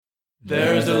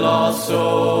There's a lost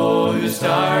soul who's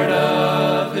tired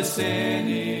of his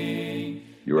sinning.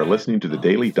 You are listening to the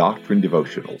Daily Doctrine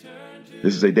Devotional.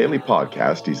 This is a daily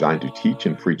podcast designed to teach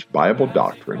and preach Bible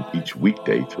doctrine each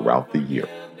weekday throughout the year.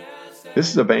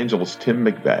 This is Evangelist Tim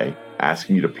McVeigh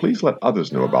asking you to please let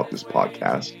others know about this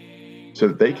podcast so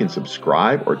that they can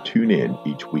subscribe or tune in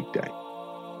each weekday.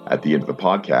 At the end of the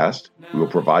podcast, we will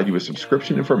provide you with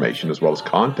subscription information as well as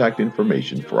contact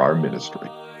information for our ministry.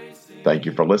 Thank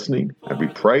you for listening, and we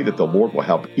pray that the Lord will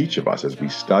help each of us as we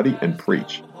study and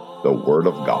preach the Word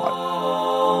of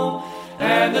God.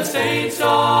 And the saints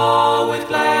all with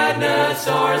gladness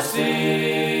are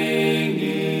singing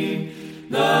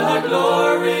the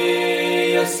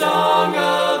glorious song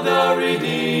of the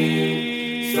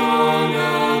redeemed, song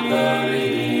of the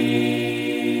redeemed.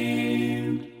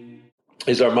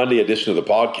 Is our Monday edition of the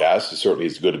podcast. It certainly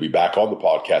is good to be back on the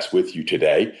podcast with you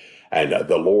today. And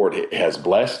the Lord has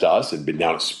blessed us and been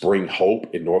down at Spring Hope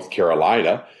in North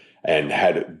Carolina and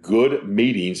had good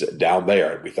meetings down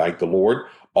there. We thank the Lord.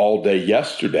 All day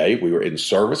yesterday, we were in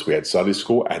service. We had Sunday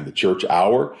school and the church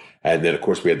hour. And then, of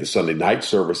course, we had the Sunday night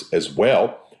service as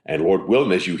well. And Lord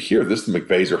willing, as you hear this, the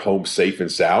McVeighs are home safe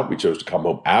and sound. We chose to come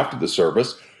home after the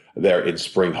service there in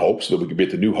Spring Hope so that we could be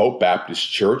at the New Hope Baptist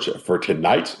Church for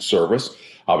tonight's service.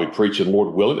 I'll be preaching,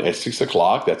 Lord willing, at 6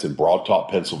 o'clock. That's in Broad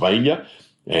Top, Pennsylvania.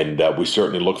 And we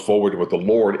certainly look forward to what the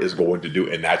Lord is going to do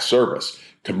in that service.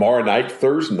 Tomorrow night,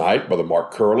 Thursday night, Brother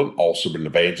Mark Curlin, also been an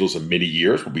evangelist in many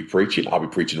years, will be preaching. I'll be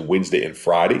preaching Wednesday and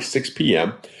Friday, 6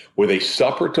 p.m., with a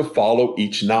supper to follow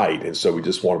each night. And so we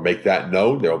just want to make that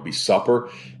known. There will be supper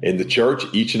in the church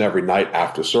each and every night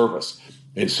after service.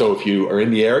 And so if you are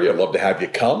in the area, I'd love to have you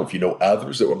come. If you know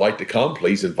others that would like to come,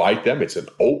 please invite them. It's an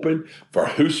open for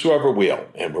whosoever will.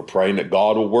 And we're praying that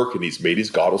God will work in these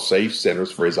meetings. God will save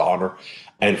sinners for his honor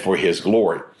and for his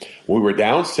glory. We were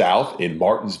down south in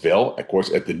Martinsville, of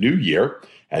course, at the New Year,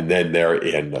 and then there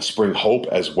in Spring Hope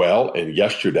as well, and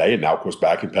yesterday, and now, of course,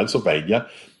 back in Pennsylvania.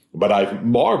 But I've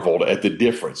marveled at the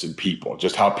difference in people,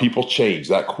 just how people change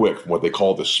that quick from what they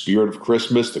call the spirit of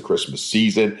Christmas, the Christmas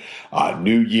season,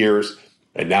 New Year's.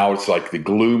 And now it's like the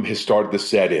gloom has started to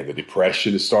set in. The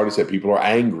depression has started to set. People are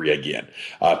angry again.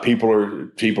 People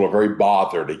are very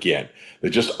bothered again. They're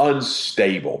just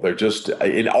unstable. They're just,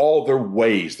 in all their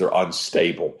ways, they're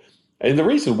unstable. And the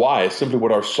reason why is simply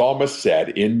what our psalmist said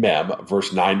in MEM,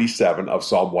 verse 97 of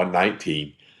Psalm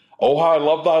 119. Oh, how I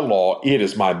love thy law. It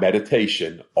is my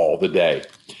meditation all the day.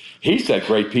 He said,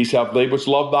 great peace have they which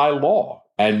love thy law,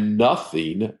 and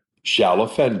nothing shall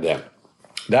offend them.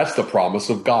 That's the promise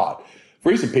of God. The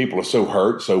reason people are so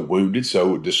hurt, so wounded,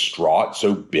 so distraught,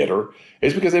 so bitter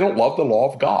is because they don't love the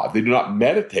law of God. They do not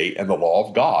meditate in the law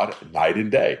of God night and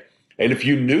day. And if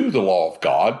you knew the law of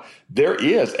God, there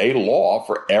is a law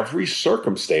for every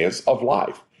circumstance of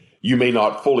life. You may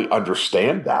not fully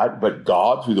understand that, but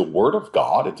God, through the Word of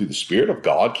God and through the Spirit of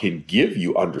God, can give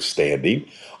you understanding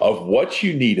of what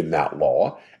you need in that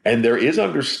law. And there is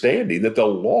understanding that the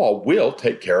law will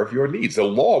take care of your needs. The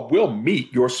law will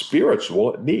meet your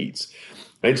spiritual needs.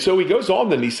 And so he goes on,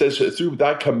 then he says, through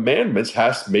thy commandments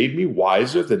hast made me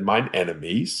wiser than mine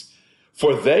enemies,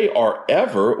 for they are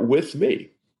ever with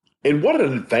me. And what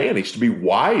an advantage to be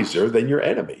wiser than your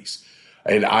enemies.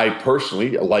 And I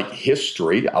personally like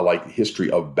history. I like the history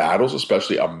of battles,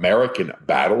 especially American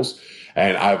battles.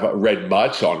 And I've read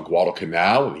much on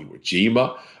Guadalcanal and Iwo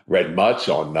Jima, read much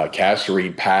on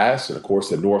Kasserine Pass, and of course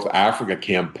the North Africa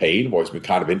campaign. I've always been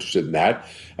kind of interested in that.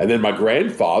 And then my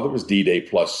grandfather was D-Day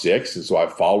 +6, and so I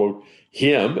followed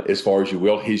him, as far as you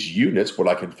will, his units, what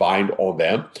I can find on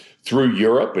them, through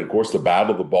Europe, and of course the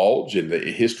Battle of the Bulge, and the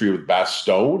history of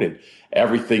Bastogne, and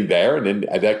everything there. And then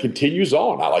that continues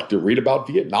on. I like to read about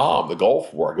Vietnam, the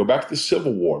Gulf War, I go back to the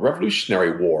Civil War,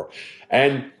 Revolutionary War,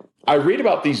 and I read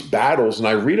about these battles, and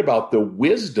I read about the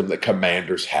wisdom that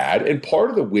commanders had, and part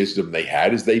of the wisdom they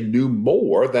had is they knew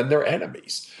more than their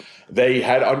enemies. They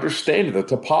had understanding, the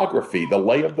topography, the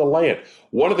lay of the land.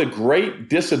 One of the great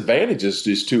disadvantages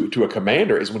to a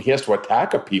commander is when he has to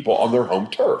attack a people on their home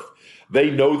turf.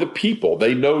 They know the people.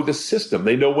 They know the system.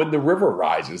 They know when the river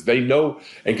rises. They know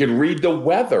and can read the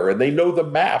weather, and they know the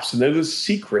maps, and they know the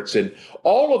secrets, and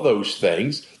all of those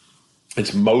things.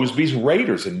 It's Mosby's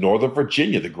Raiders in Northern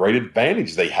Virginia, the great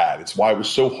advantage they had. It's why it was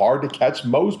so hard to catch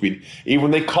Mosby. Even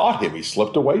when they caught him, he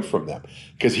slipped away from them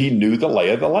because he knew the lay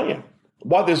of the land.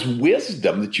 Why, there's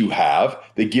wisdom that you have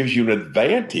that gives you an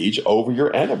advantage over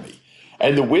your enemy.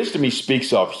 And the wisdom he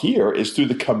speaks of here is through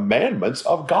the commandments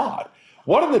of God.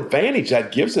 What an advantage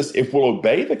that gives us if we'll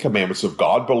obey the commandments of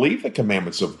God, believe the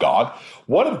commandments of God.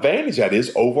 What advantage that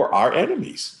is over our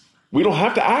enemies. We don't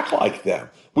have to act like them.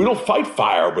 We don't fight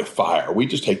fire with fire. We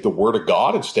just take the word of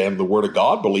God and stand in the word of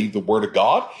God, believe the word of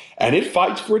God, and it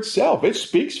fights for itself. It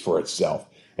speaks for itself.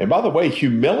 And by the way,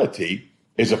 humility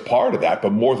is a part of that,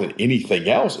 but more than anything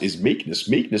else is meekness.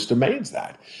 Meekness demands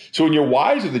that. So when you're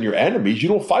wiser than your enemies, you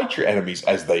don't fight your enemies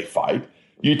as they fight.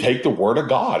 You take the word of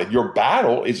God, and your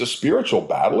battle is a spiritual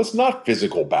battle. It's not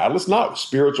physical battle. It's not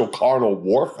spiritual carnal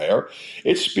warfare.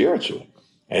 It's spiritual.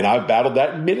 And I've battled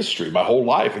that in ministry my whole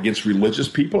life against religious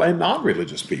people and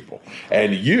non-religious people.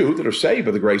 And you that are saved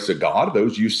by the grace of God,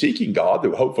 those you seeking God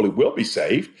that hopefully will be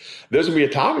saved, there's going to be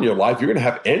a time in your life you're going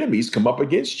to have enemies come up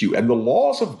against you. And the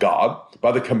laws of God,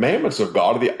 by the commandments of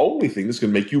God, are the only thing that's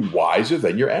going to make you wiser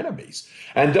than your enemies.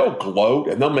 And they'll gloat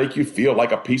and they'll make you feel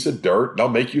like a piece of dirt. They'll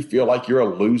make you feel like you're a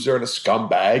loser and a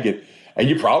scumbag. And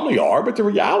you probably are, but the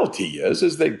reality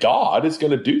is that God is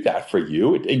going to do that for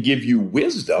you and give you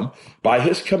wisdom by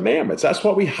his commandments. That's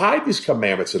why we hide these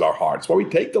commandments in our hearts. Why we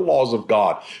take the laws of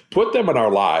God, put them in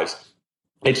our lives.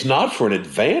 It's not for an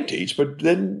advantage, but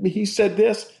then he said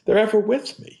this, they're ever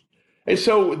with me. And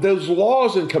so those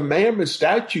laws and commandments,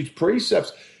 statutes,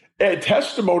 precepts, and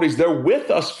testimonies, they're with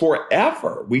us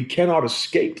forever. We cannot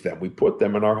escape them. We put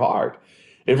them in our heart.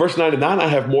 In verse 99, I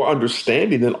have more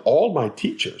understanding than all my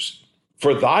teachers.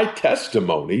 For thy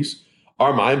testimonies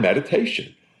are my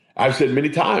meditation. I've said many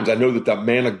times, I know that the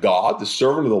man of God, the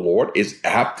servant of the Lord, is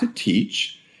apt to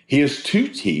teach. He is to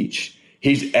teach.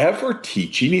 He's ever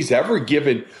teaching. He's ever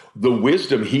given the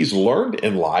wisdom he's learned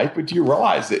in life. But do you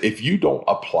realize that if you don't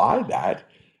apply that,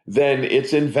 then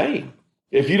it's in vain?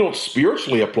 If you don't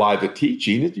spiritually apply the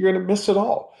teaching, you're going to miss it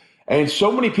all. And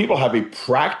so many people have a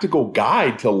practical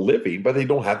guide to living, but they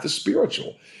don't have the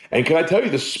spiritual. And can I tell you,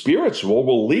 the spiritual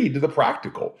will lead to the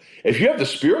practical. If you have the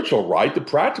spiritual right, the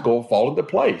practical will fall into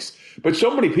place. But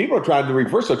so many people are trying to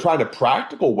reverse. They're trying a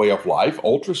practical way of life,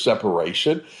 ultra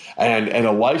separation, and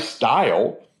a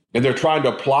lifestyle. And they're trying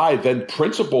to apply then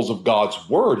principles of God's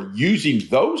word using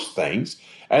those things.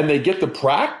 And they get the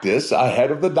practice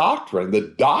ahead of the doctrine.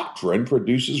 The doctrine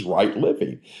produces right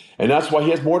living. And that's why he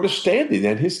has more understanding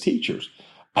than his teachers.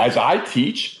 As I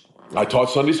teach, I taught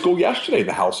Sunday school yesterday in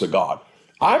the house of God.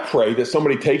 I pray that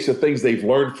somebody takes the things they've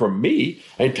learned from me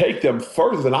and take them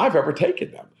further than I've ever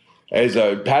taken them. As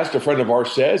a pastor friend of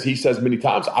ours says, he says many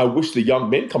times, I wish the young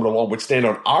men coming along would stand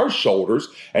on our shoulders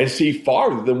and see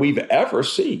farther than we've ever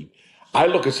seen. I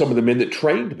look at some of the men that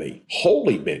trained me,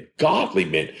 holy men, godly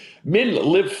men that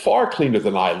lived far cleaner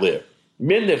than I live,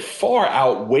 men that far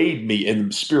outweighed me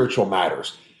in spiritual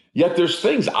matters. Yet there's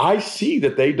things I see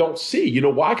that they don't see. You know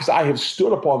why? Because I have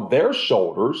stood upon their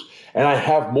shoulders and I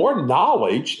have more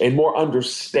knowledge and more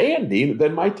understanding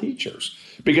than my teachers.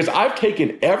 Because I've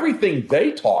taken everything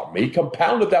they taught me,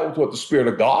 compounded that with what the Spirit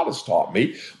of God has taught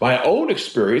me, my own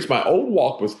experience, my own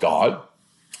walk with God.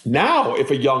 Now, if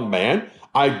a young man,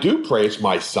 I do pray it's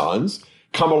my sons,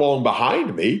 come along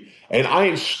behind me, and I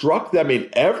instruct them in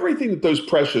everything that those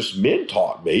precious men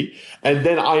taught me, and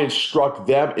then I instruct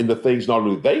them in the things not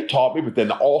only they taught me, but then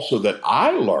also that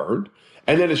I learned,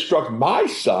 and then instruct my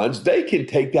sons, they can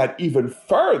take that even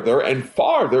further and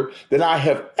farther than I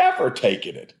have ever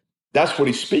taken it. That's what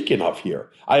he's speaking of here.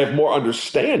 I have more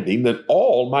understanding than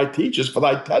all my teachers, for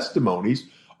thy testimonies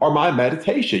are my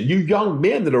meditation. You young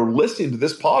men that are listening to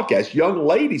this podcast, young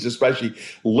ladies especially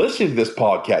listening to this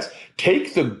podcast,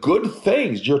 take the good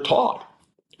things you're taught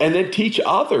and then teach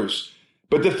others.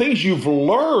 But the things you've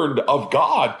learned of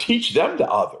God, teach them to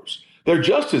others. They're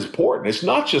just as important. It's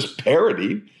not just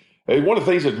parroting. One of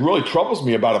the things that really troubles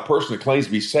me about a person that claims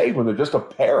to be saved when they're just a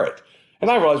parrot. And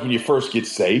I realize when you first get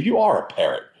saved, you are a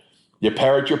parrot. You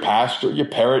parrot your pastor, you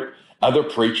parrot other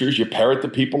preachers, you parrot the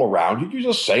people around you.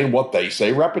 You're just saying what they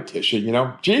say, repetition, you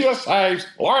know. Jesus saves,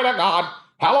 glory to God,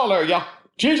 hallelujah.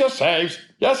 Jesus saves,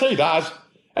 yes, he does.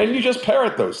 And you just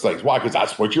parrot those things. Why? Because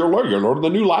that's what you're learning. You're learning the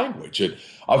new language. And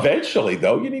eventually,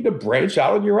 though, you need to branch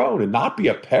out on your own and not be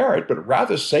a parrot, but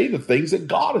rather say the things that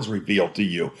God has revealed to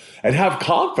you and have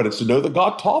confidence to know that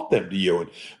God taught them to you. And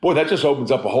boy, that just opens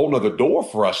up a whole nother door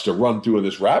for us to run through in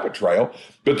this rabbit trail.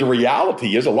 But the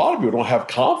reality is a lot of people don't have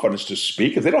confidence to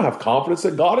speak because they don't have confidence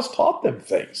that God has taught them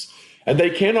things. And they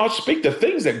cannot speak the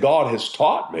things that God has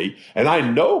taught me. And I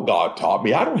know God taught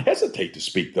me. I don't hesitate to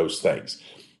speak those things.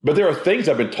 But there are things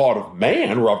I've been taught of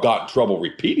man where I've got in trouble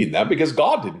repeating them because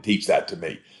God didn't teach that to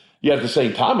me. Yet at the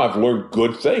same time, I've learned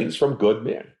good things from good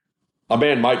men. A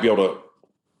man might be able to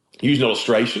use an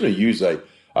illustration or use a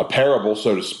parable,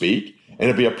 so to speak, and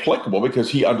it'd be applicable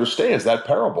because he understands that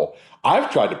parable.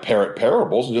 I've tried to parrot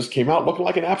parables and just came out looking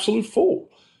like an absolute fool.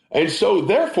 And so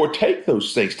therefore, take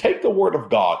those things, take the word of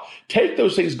God, take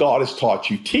those things God has taught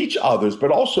you, teach others,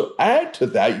 but also add to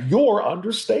that your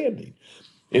understanding.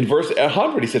 In verse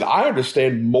 100, he said, I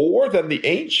understand more than the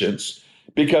ancients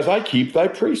because I keep thy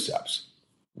precepts.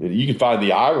 You can find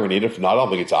the irony in it. If not, I don't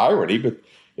think it's irony, but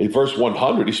in verse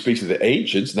 100, he speaks of the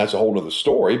ancients, and that's a whole other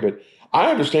story, but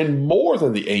I understand more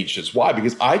than the ancients. Why?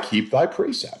 Because I keep thy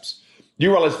precepts.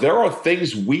 You realize there are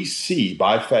things we see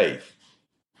by faith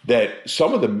that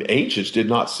some of the ancients did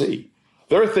not see.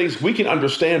 There are things we can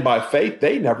understand by faith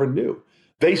they never knew.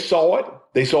 They saw it.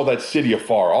 They saw that city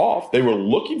afar off. They were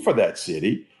looking for that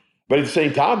city, but at the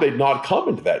same time, they'd not come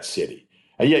into that city.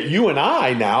 And yet you and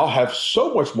I now have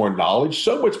so much more knowledge,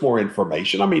 so much more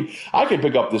information. I mean, I can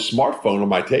pick up this smartphone on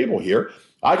my table here.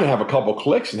 I can have a couple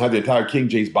clicks and have the entire King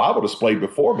James Bible displayed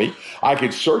before me. I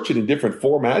can search it in different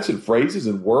formats and phrases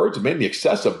and words. Man, the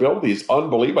accessibility is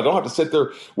unbelievable. I don't have to sit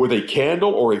there with a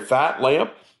candle or a fat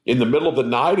lamp in the middle of the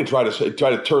night and try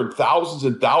to turn thousands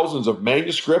and thousands of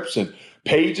manuscripts and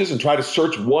pages and try to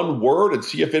search one word and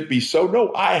see if it be so.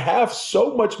 No, I have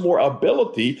so much more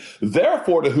ability.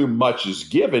 Therefore, to whom much is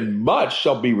given, much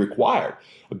shall be required.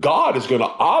 God is going to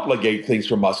obligate things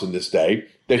from us in this day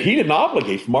that he didn't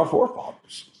obligate from our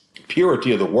forefathers.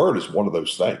 Purity of the word is one of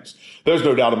those things. There's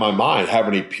no doubt in my mind,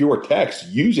 having a pure text,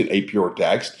 using a pure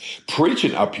text,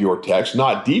 preaching a pure text,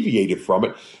 not deviated from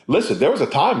it. Listen, there was a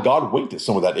time God winked at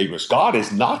some of that ignorance. God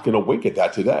is not going to wink at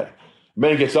that today.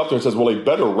 Man gets up there and says, well, a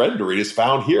better rendering is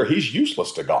found here. He's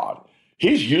useless to God.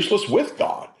 He's useless with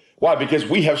God. Why? Because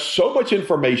we have so much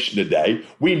information today.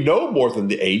 We know more than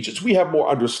the ancients. We have more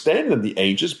understanding than the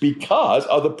ancients because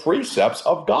of the precepts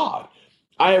of God.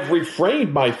 I have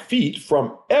refrained my feet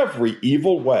from every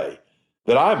evil way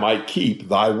that I might keep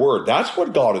thy word. That's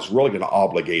what God is really going to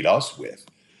obligate us with,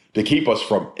 to keep us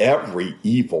from every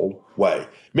evil way.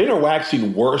 Men are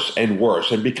waxing worse and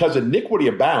worse, and because iniquity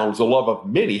abounds, the love of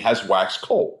many has waxed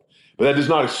cold. But that does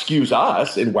not excuse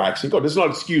us in waxing cold. It does not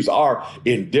excuse our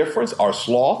indifference, our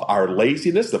sloth, our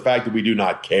laziness, the fact that we do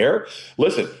not care.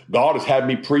 Listen, God has had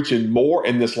me preaching more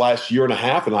in this last year and a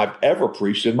half than I've ever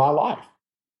preached in my life.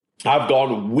 I've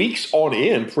gone weeks on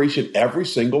end preaching every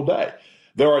single day.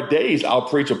 There are days I'll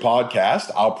preach a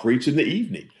podcast, I'll preach in the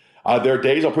evening. There are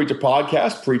days I'll preach a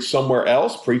podcast, preach somewhere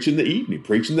else, preach in the evening,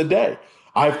 preach in the day.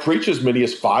 I've preached as many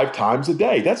as 5 times a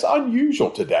day. That's unusual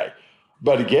today.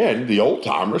 But again, the old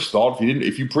timers thought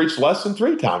if you preached less than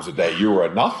 3 times a day, you were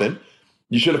a nothing.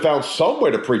 You should have found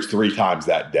somewhere to preach 3 times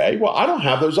that day. Well, I don't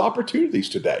have those opportunities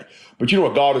today. But you know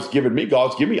what God has given me?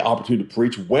 God's given me opportunity to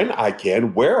preach when I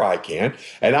can, where I can,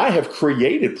 and I have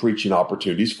created preaching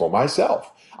opportunities for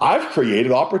myself. I've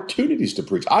created opportunities to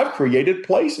preach. I've created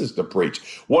places to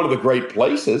preach. One of the great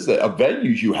places,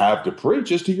 venues you have to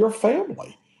preach is to your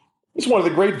family. It's one of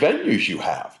the great venues you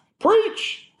have.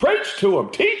 Preach to them,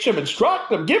 teach them, instruct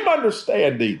them, give them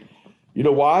understanding. You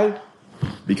know why?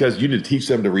 Because you need to teach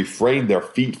them to refrain their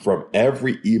feet from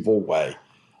every evil way,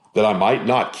 that I might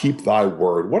not keep thy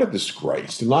word. What a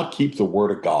disgrace to not keep the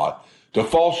word of God, to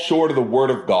fall short of the word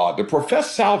of God, to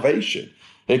profess salvation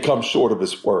and come short of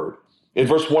his word. In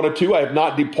verse 1 and 2, I have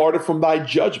not departed from thy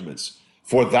judgments,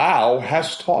 for thou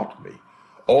hast taught me.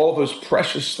 All those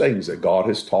precious things that God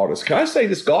has taught us. Can I say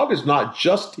this? God does not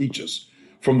just teach us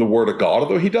from the word of God,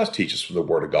 although he does teach us from the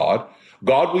word of God.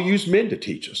 God will use men to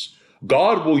teach us.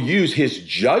 God will use his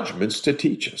judgments to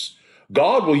teach us.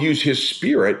 God will use his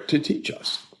spirit to teach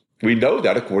us. We know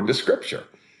that according to scripture.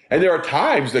 And there are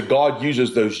times that God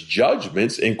uses those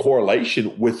judgments in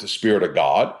correlation with the spirit of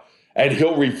God, and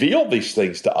he'll reveal these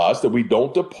things to us that we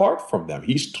don't depart from them.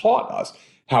 He's taught us.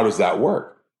 How does that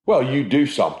work? Well, you do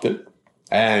something,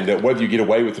 and whether you get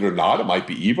away with it or not, it might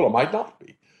be evil, it might not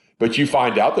be. But you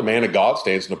find out the man of God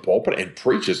stands in the pulpit and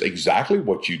preaches exactly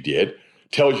what you did,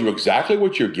 tells you exactly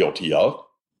what you're guilty of.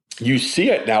 You see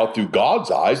it now through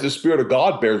God's eyes. The Spirit of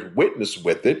God bears witness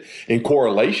with it in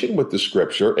correlation with the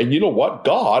scripture. And you know what?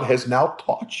 God has now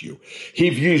taught you.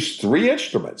 He's used 3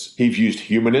 instruments. He's used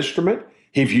human instrument,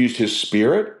 he's used his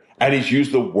spirit, and he's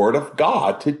used the word of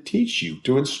God to teach you,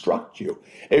 to instruct you.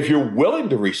 If you're willing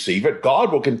to receive it,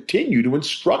 God will continue to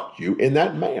instruct you in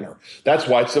that manner. That's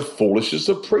why it's the foolishness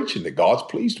of preaching that God's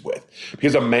pleased with.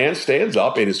 Because a man stands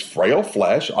up in his frail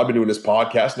flesh. I've been doing this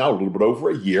podcast now a little bit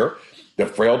over a year. The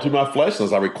frailty of my flesh,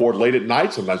 sometimes I record late at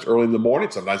night, sometimes early in the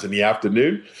morning, sometimes in the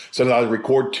afternoon. Sometimes I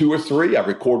record 2 or 3. I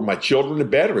record my children in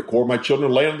bed. I record my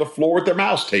children laying on the floor with their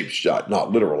mouths taped shut.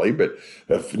 Not literally, but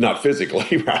not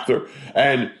physically, rather.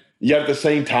 And Yet at the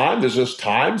same time, there's just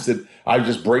times that I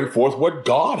just bring forth what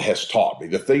God has taught me,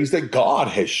 the things that God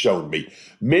has shown me.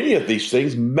 Many of these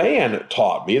things man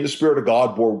taught me, and the Spirit of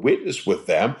God bore witness with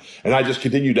them. And I just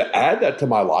continue to add that to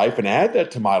my life and add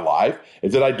that to my life,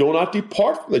 and that I do not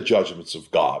depart from the judgments of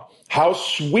God. How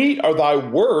sweet are thy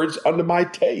words unto my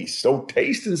taste. So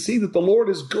taste and see that the Lord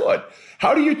is good.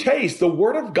 How do you taste the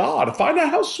word of God? Find out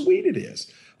how sweet it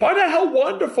is. Find out how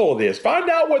wonderful it is. Find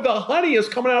out where the honey is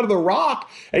coming out of the rock,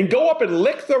 and go up and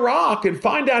lick the rock and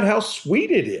find out how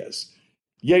sweet it is.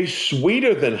 Yea,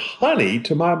 sweeter than honey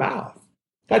to my mouth.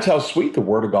 That's how sweet the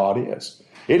word of God is.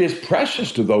 It is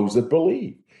precious to those that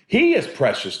believe. He is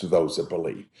precious to those that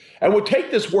believe. And we take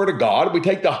this word of God, we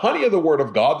take the honey of the word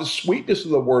of God, the sweetness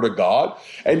of the word of God,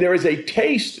 and there is a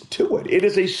taste to it. It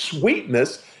is a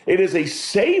sweetness. It is a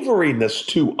savoriness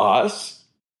to us,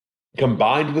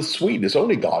 combined with sweetness.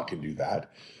 Only God can do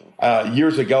that.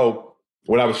 Years ago,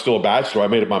 when I was still a bachelor, I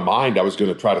made up my mind I was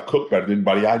going to try to cook better than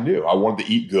anybody I knew. I wanted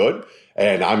to eat good.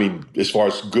 And I mean, as far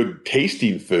as good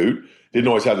tasting food, didn't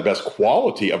always have the best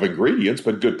quality of ingredients,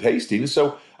 but good tasting.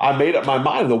 So I made up my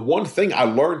mind. The one thing I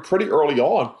learned pretty early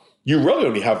on, you really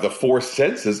only have the four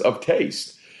senses of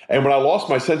taste. And when I lost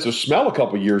my sense of smell a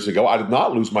couple of years ago, I did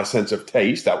not lose my sense of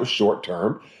taste. That was short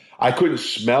term. I couldn't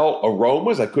smell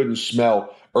aromas. I couldn't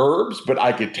smell herbs, but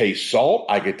I could taste salt.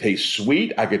 I could taste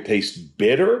sweet. I could taste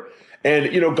bitter. And,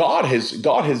 God has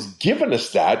given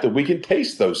us that we can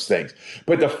taste those things.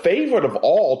 But the favorite of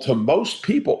all to most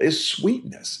people is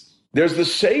sweetness. There's the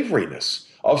savoriness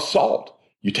of salt.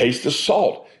 You taste the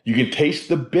salt. You can taste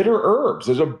the bitter herbs.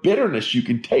 There's a bitterness you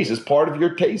can taste as part of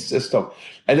your taste system.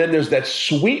 And then there's that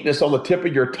sweetness on the tip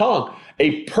of your tongue.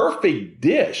 A perfect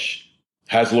dish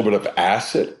has a little bit of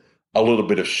acid, a little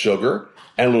bit of sugar,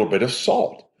 and a little bit of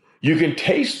salt. You can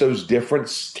taste those different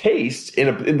tastes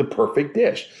in the perfect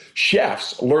dish.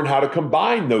 Chefs learn how to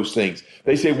combine those things.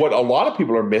 They say what a lot of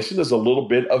people are missing is a little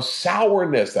bit of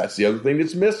sourness. That's the other thing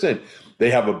that's missing.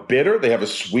 They have a bitter, they have a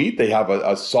sweet, they have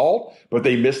a salt, but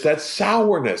they miss that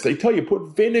sourness. They tell you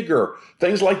put vinegar,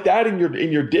 things like that in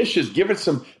your dishes. Give it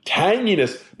some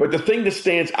tanginess. But the thing that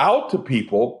stands out to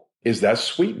people is that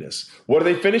sweetness. What do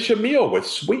they finish a meal with?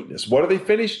 Sweetness. What do they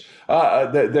finish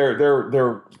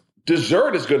their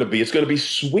dessert is going to be? It's going to be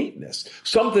sweetness,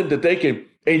 something that they can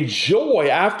enjoy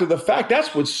after the fact.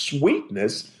 That's what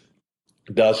sweetness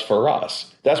does for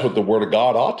us. That's what the word of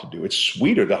God ought to do. It's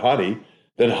sweeter than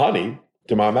honey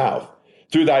to my mouth.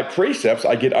 Through thy precepts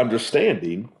I get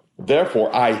understanding. Therefore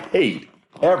I hate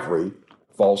every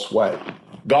false way.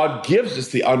 God gives us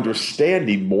the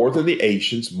understanding more than the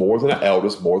ancients, more than our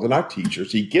elders, more than our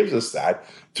teachers. He gives us that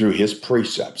through his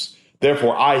precepts.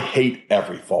 Therefore I hate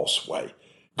every false way.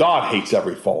 God hates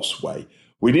every false way.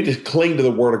 We need to cling to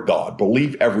the word of God,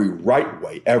 believe every right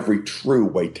way, every true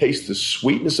way, taste the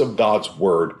sweetness of God's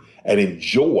word, and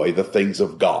enjoy the things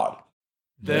of God.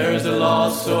 There's a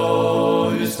lost soul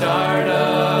who's tired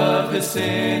of his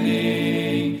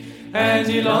sinning, and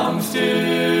he longs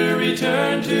to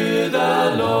return to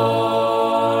the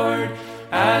Lord,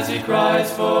 as he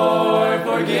cries for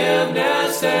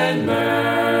forgiveness and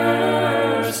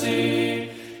mercy.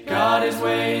 God is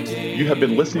waiting. You have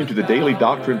been listening to the Daily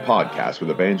Doctrine Podcast with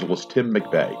Evangelist Tim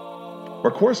McVeigh.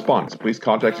 For correspondence, please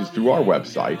contact us through our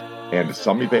website and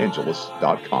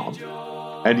someevangelists.com,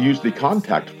 and use the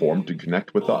contact form to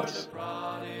connect with us.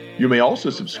 You may also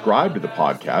subscribe to the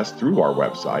podcast through our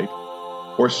website,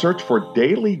 or search for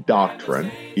Daily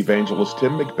Doctrine Evangelist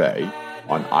Tim McVeigh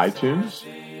on iTunes,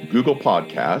 Google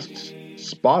Podcasts,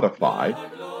 Spotify,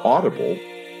 Audible,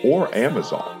 or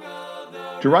Amazon.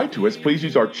 To write to us, please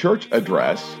use our church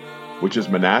address, which is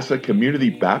Manasseh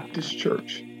Community Baptist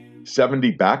Church,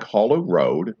 70 Back Hollow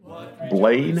Road,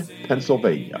 Blaine,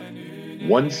 Pennsylvania,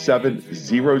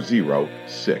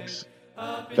 17006.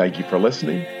 Thank you for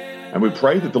listening, and we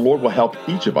pray that the Lord will help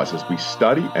each of us as we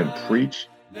study and preach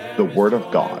the Word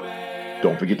of God.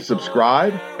 Don't forget to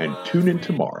subscribe and tune in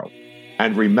tomorrow.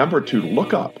 And remember to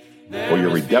look up, for your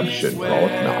redemption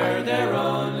draweth nigh. There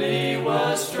only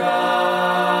was strife.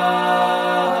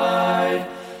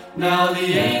 Now the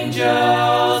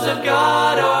angels of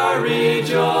God are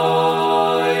rejoicing,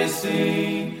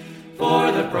 for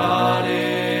the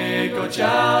prodigal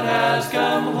child has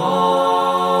come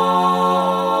home,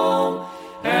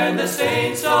 and the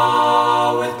saints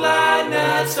all with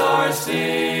gladness are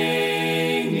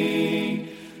singing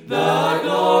the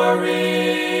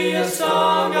glorious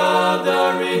song of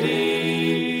the redeemed.